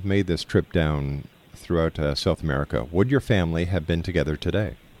not have made this trip down throughout South America, would your family have been together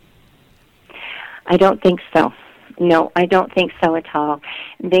today? I don't think so. No, I don't think so at all.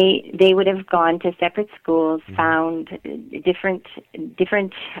 They would have gone to separate schools, found different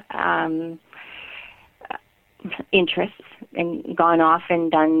interests, and gone off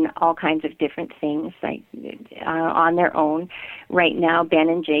and done all kinds of different things on their own. Right now, Ben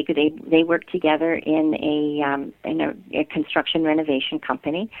and Jake, they work together in a construction renovation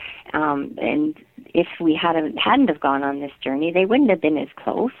company, and if we hadn't have gone on this journey, they wouldn't have been as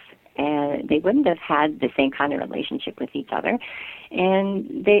close, and they wouldn't have had the same kind of relationship with each other.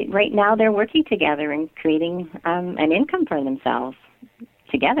 And right now they're working together and creating an income for themselves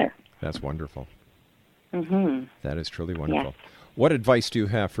together. That's wonderful. Mm-hmm. That is truly wonderful. Yes. What advice do you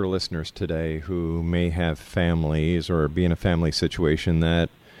have for listeners today who may have families or be in a family situation that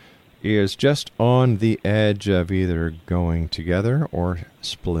is just on the edge of either going together or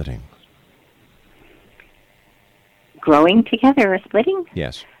splitting? Growing together or splitting?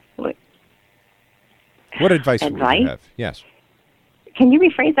 Yes. What advice would you have? Yes. Can you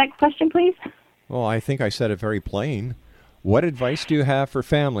rephrase that question, please? Well, I think I said it very plain. What advice do you have for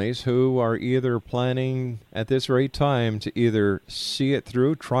families who are either planning at this right time to either see it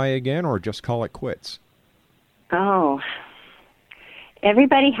through, try again, or just call it quits? Oh,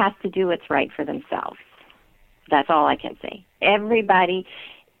 everybody has to do what's right for themselves. That's all I can say. Everybody,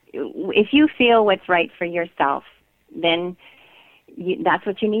 if you feel what's right for yourself, then that's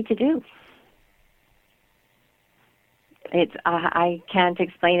what you need to do. I can't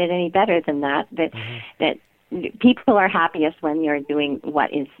explain it any better than that. That people are happiest when you're doing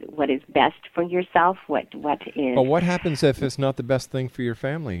what is best for yourself. What is. But what happens if it's not the best thing for your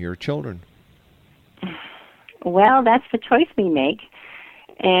family, your children? Well, that's the choice we make,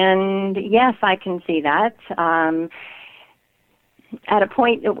 and yes, I can see that.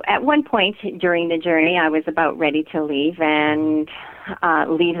 At one point during the journey, I was about ready to leave and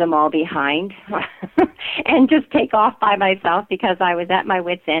leave them all behind and just take off by myself, because I was at my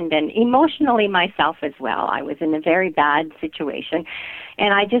wit's end, and emotionally myself as well. I was in a very bad situation,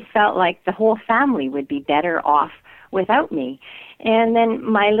 and I just felt like the whole family would be better off without me. And then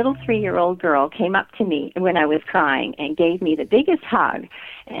my little 3-year-old girl came up to me when I was crying and gave me the biggest hug,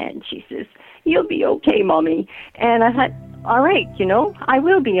 and she says, "You'll be okay, Mommy." And I thought, all right, I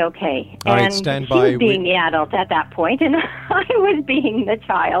will be okay. All right, and stand she by. was being the adult at that point, and I was being the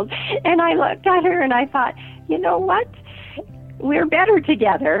child. And I looked at her and I thought, you know what? We're better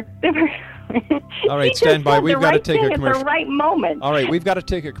together. All right, stand by. We've got to take a commercial. At the right moment. All right, we've got to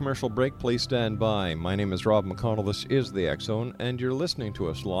take a commercial break. Please stand by. My name is Rob McConnell. This is the X Zone, and you're listening to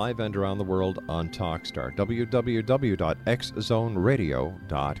us live and around the world on Talkstar.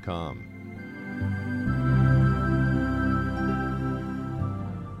 www.xzoneradio.com.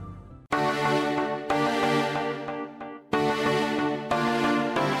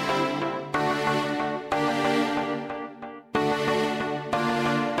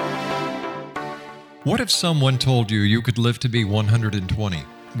 What if someone told you could live to be 120?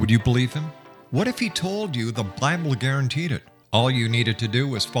 Would you believe him? What if he told you the Bible guaranteed it? All you needed to do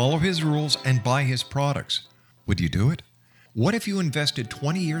was follow his rules and buy his products. Would you do it? What if you invested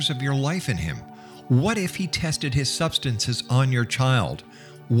 20 years of your life in him? What if he tested his substances on your child?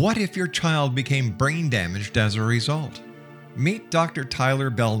 What if your child became brain damaged as a result? Meet Dr. Tyler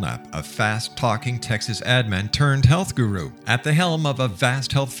Belknap, a fast-talking Texas admin turned health guru. At the helm of a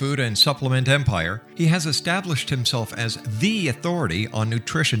vast health food and supplement empire, he has established himself as the authority on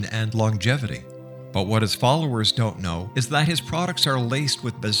nutrition and longevity. But what his followers don't know is that his products are laced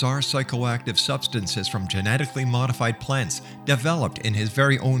with bizarre psychoactive substances from genetically modified plants developed in his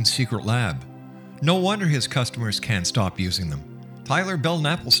very own secret lab. No wonder his customers can't stop using them. Tyler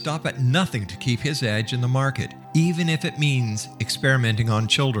Belknap will stop at nothing to keep his edge in the market, even if it means experimenting on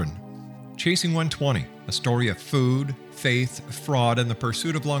children. Chasing 120, a story of food, faith, fraud, and the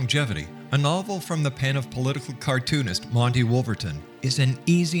pursuit of longevity, a novel from the pen of political cartoonist Monty Wolverton, is an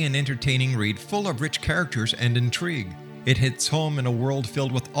easy and entertaining read full of rich characters and intrigue. It hits home in a world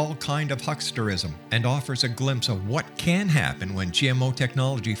filled with all kind of hucksterism and offers a glimpse of what can happen when GMO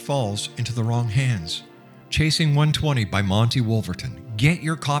technology falls into the wrong hands. Chasing 120 by Monty Wolverton. Get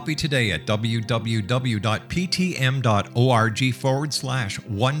your copy today at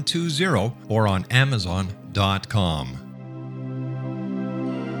www.ptm.org/120 or on Amazon.com.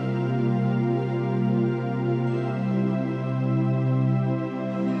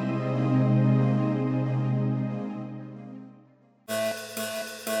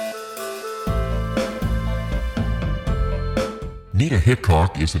 Nita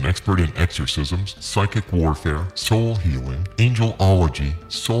Hickok is an expert in exorcisms, psychic warfare, soul healing, angelology,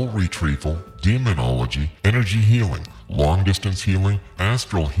 soul retrieval, demonology, energy healing, long-distance healing,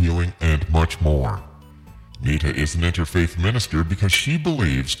 astral healing, and much more. Nita is an interfaith minister because she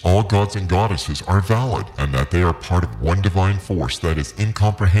believes all gods and goddesses are valid and that they are part of one divine force that is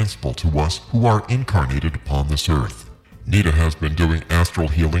incomprehensible to us who are incarnated upon this earth. Nita has been doing astral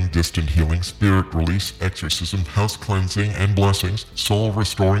healing, distant healing, spirit release, exorcism, house cleansing and blessings, soul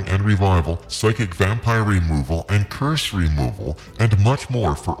restoring and revival, psychic vampire removal and curse removal, and much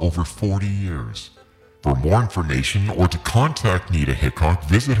more for over 40 years. For more information or to contact Nita Hickok,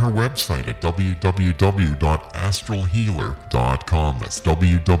 visit her website at www.astralhealer.com. That's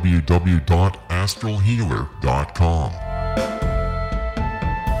www.astralhealer.com.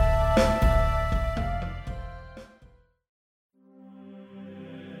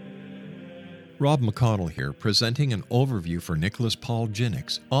 Rob McConnell here, presenting an overview for Nicholas Paul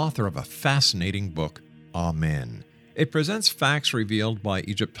Jennings, author of a fascinating book, Amen. It presents facts revealed by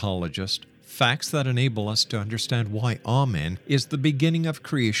Egyptologists, facts that enable us to understand why Amen is the beginning of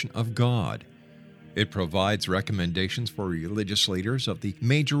creation of God. It provides recommendations for religious leaders of the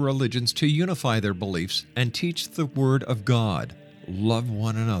major religions to unify their beliefs and teach the Word of God. Love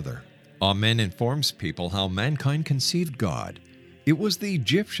one another. Amen informs people how mankind conceived God. It was the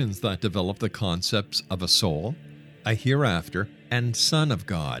Egyptians that developed the concepts of a soul, a hereafter, and Son of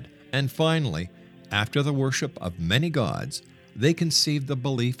God. And finally, after the worship of many gods, they conceived the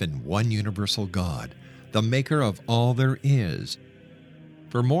belief in one universal God, the maker of all there is.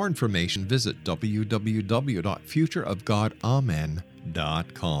 For more information, visit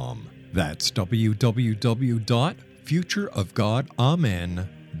www.futureofgodamen.com. That's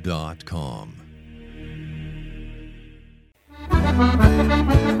www.futureofgodamen.com.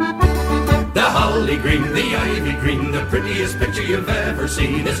 The holly green, the ivy green, the prettiest picture you've ever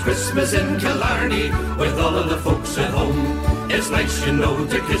seen. It's Christmas in Killarney with all of the folks at home. It's nice, you know,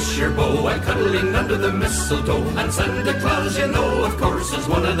 to kiss your beau and cuddling under the mistletoe. And Santa Claus, you know, of course, is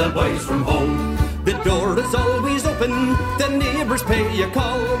one of the boys from home. The door is always open, the neighbours pay a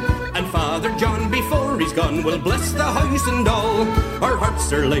call, and Father John, before he's gone, will bless the house and all. Our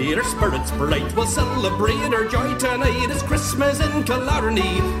hearts are light, our spirits bright, we'll celebrate our joy tonight. It's Christmas in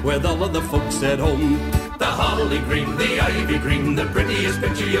Killarney with all of the folks at home. The holly green, the ivy green, the prettiest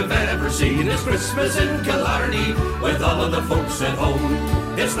picture you've ever seen. It's Christmas in Killarney with all of the folks at home.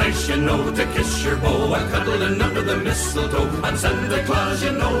 It's nice, you know, to kiss your beau and cuddling under the mistletoe. And Santa Claus,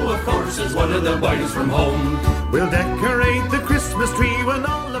 you know, of course, is one of the boys from home. We'll decorate the Christmas tree when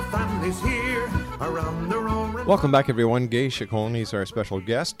all the family's here around the room. Welcome back, everyone. Gay Chacon is our special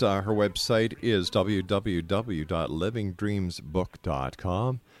guest. Her website is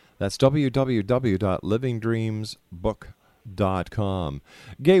www.livingdreamsbook.com. That's www.livingdreamsbook.com.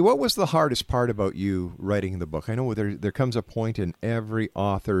 Gay, what was the hardest part about you writing the book? I know there comes a point in every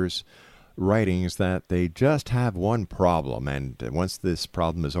author's writings that they just have one problem, and once this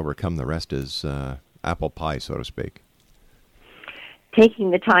problem is overcome, the rest is apple pie, so to speak.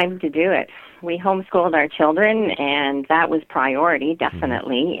 taking the time to do it. We homeschooled our children, and that was priority,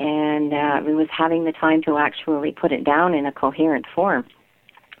 definitely. And it was having the time to actually put it down in a coherent form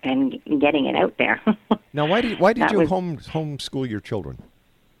and getting it out there. Now, why did you homeschool your children?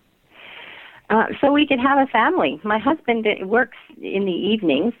 So we could have a family. My husband works in the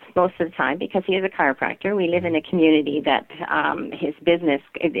evenings most of the time because he is a chiropractor. We live in a community that his business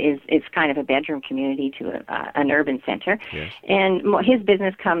is kind of a bedroom community to an urban center. Yes. And his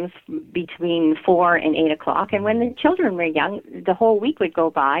business comes between 4 and 8 o'clock. And when the children were young, the whole week would go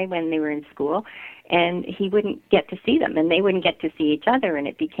by when they were in school, and he wouldn't get to see them, and they wouldn't get to see each other, and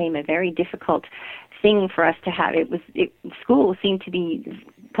it became a very difficult thing for us to have. School seemed to be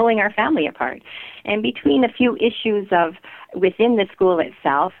pulling our family apart. And between a few issues of within the school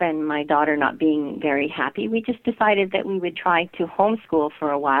itself and my daughter not being very happy, we just decided that we would try to homeschool for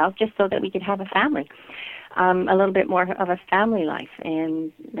a while just so that we could have a family, a little bit more of a family life.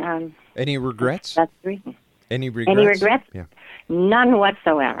 And any regrets? That's the reason. Any regrets? Any regrets? Yeah. None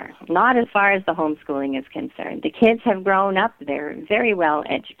whatsoever. Not as far as the homeschooling is concerned. The kids have grown up. They're very well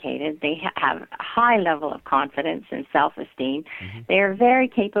educated. They have a high level of confidence and self-esteem. Mm-hmm. They're very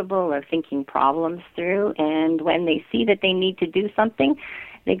capable of thinking problems through, and when they see that they need to do something,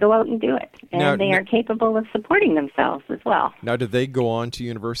 they go out and do it. And they are capable of supporting themselves as well. Now, did they go on to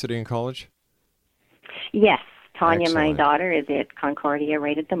university and college? Yes. Tanya, Excellent. my daughter, is at Concordia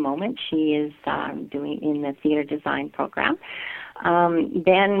right at the moment. She is doing in the theater design program.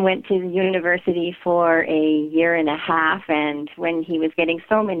 Ben went to university for a year and a half, and when he was getting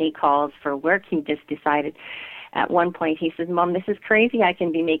so many calls for work, he just decided at one point, he says, Mom, this is crazy. I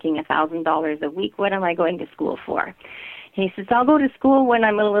can be making $1,000 a week. What am I going to school for? He says, I'll go to school when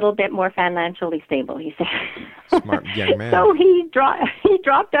I'm a little bit more financially stable, he said. Smart young man. So he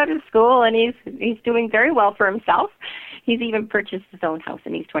dropped out of school, and he's doing very well for himself. He's even purchased his own house,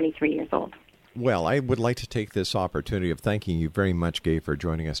 and he's 23 years old. Well, I would like to take this opportunity of thanking you very much, Gay, for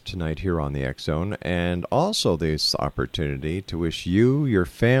joining us tonight here on the X Zone, and also this opportunity to wish you, your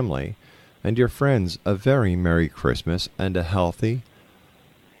family, and your friends a very Merry Christmas and a healthy,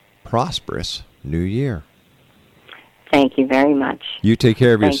 prosperous New Year. Thank you very much. You take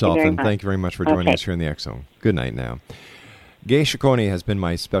care of yourself, and thank you very much for joining us here in the X Zone. Good night now. Gay Ciccone has been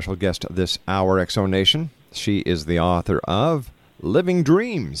my special guest this hour, X Zone Nation. She is the author of Living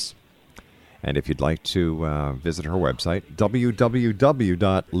Dreams. And if you'd like to visit her website,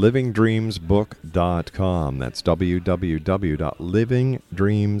 www.livingdreamsbook.com. That's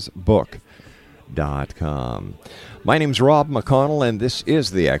www.livingdreamsbook.com. My name's Rob McConnell, and this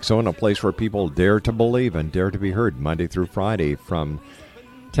is the X Zone, a place where people dare to believe and dare to be heard Monday through Friday from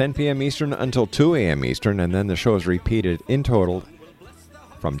 10 p.m. Eastern until 2 a.m. Eastern, and then the show is repeated in total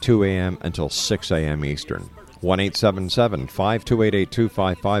from 2 a.m. until 6 a.m. Eastern.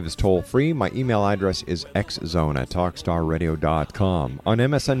 1-877-528-8255 is toll-free. My email address is xzone@talkstarradio.com. On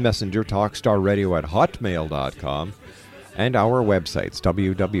MSN Messenger, talkstarradio@hotmail.com. And our websites,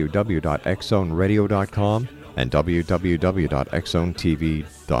 www.xzoneradio.com and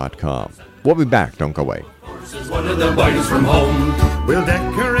www.xzonetv.com. We'll be back. Don't go away. One of the boys from home. We'll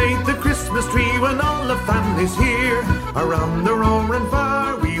decorate the Christmas tree when all the family's here. Around the roaring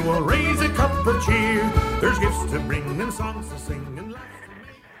fire, we will raise a cup of cheer. There's gifts to bring and songs to sing and laugh.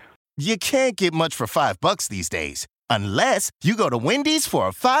 You can't get much for $5 these days. Unless you go to Wendy's for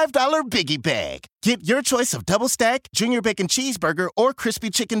a $5 Biggie Bag. Get your choice of double stack, junior bacon cheeseburger, or crispy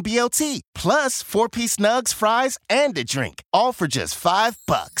chicken BLT. Plus 4-piece nugs, fries, and a drink. All for just $5.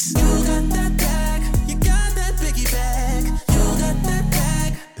 You got that bag. You got that Biggie Bag. You got that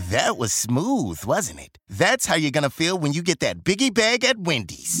bag. That was smooth, wasn't it? That's how you're going to feel when you get that Biggie Bag at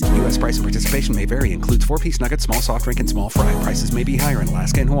Wendy's. U.S. price and participation may vary. Includes 4-piece nuggets, small soft drink, and small fry. Prices may be higher in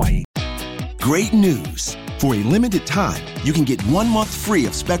Alaska and Hawaii. Great news. For a limited time, you can get 1 month free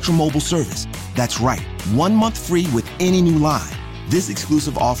of Spectrum Mobile service. That's right, 1 month free with any new line. This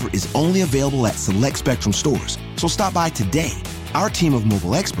exclusive offer is only available at select Spectrum stores, so stop by today. Our team of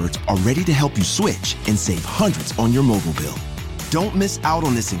mobile experts are ready to help you switch and save hundreds on your mobile bill. Don't miss out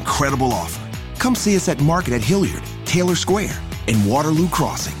on this incredible offer. Come see us at Market at Hilliard, Taylor Square, and Waterloo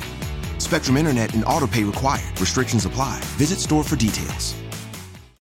Crossing. Spectrum Internet and autopay required. Restrictions apply. Visit store for details.